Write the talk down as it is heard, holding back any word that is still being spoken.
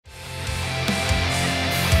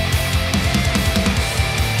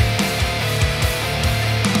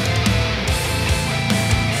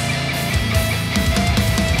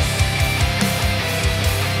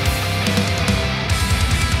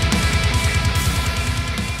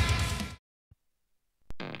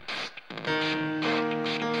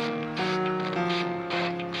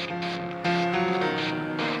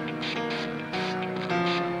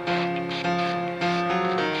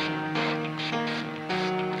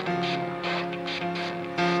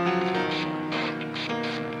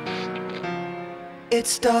it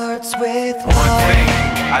starts with one thing,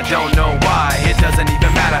 I don't know why. It doesn't even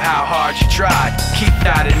matter how hard you try. Keep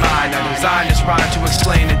that in mind. I designed this rhyme to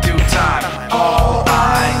explain in due time. All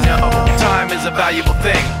I know, time is a valuable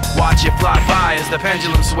thing. Watch it fly by as the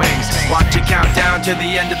pendulum swings. Watch it count down to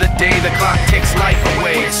the end of the day. The clock takes life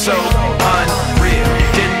away. It's so unreal.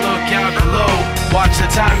 Didn't look out below. Watch the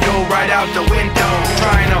time go right out the window.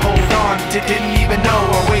 Trying to hold on to didn't even know,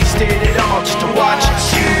 or wasted it all just to watch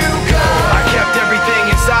you go. I kept everything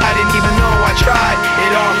inside, and even though I tried,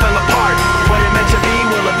 it all fell apart. What it meant to be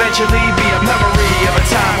will eventually be a memory of a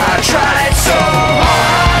time when I tried so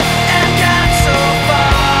hard and got so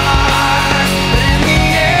far, but in the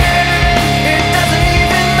end, it doesn't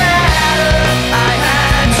even matter. I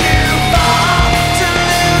had to fall to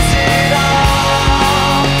lose it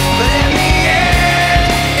all, but in the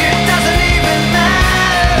end, it doesn't even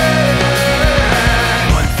matter.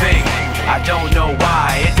 One thing, I don't know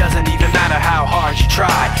why. It doesn't even matter how hard you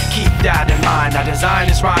try. Keep that in mind. I designed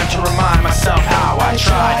this rhyme to remind myself how I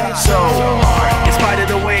tried so hard. In spite of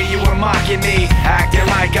the way you were mocking me, acting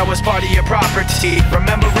like I was part of your property,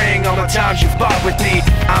 remembering all the times you fought with me,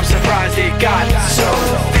 I'm surprised it got so.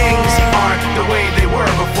 Things aren't the way they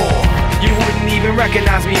were before. You wouldn't even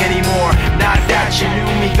recognize me anymore. Not that you knew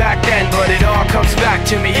me back then, but it all comes back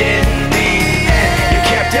to me in the end. You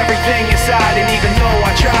kept everything inside, and even though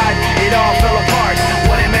I tried, it all fell apart.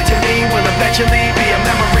 What it meant to me will eventually be a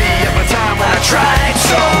memory of a time when I tried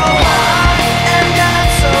so hard and got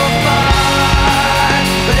so far,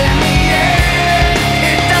 but in the end,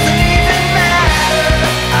 it doesn't even matter.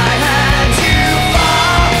 I had to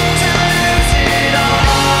fall to lose it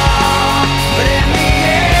all, but in the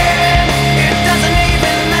end, it doesn't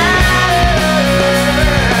even matter.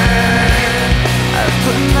 I've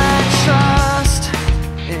put my trust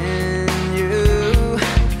in you,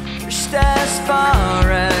 pushed as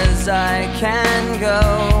far as I can go.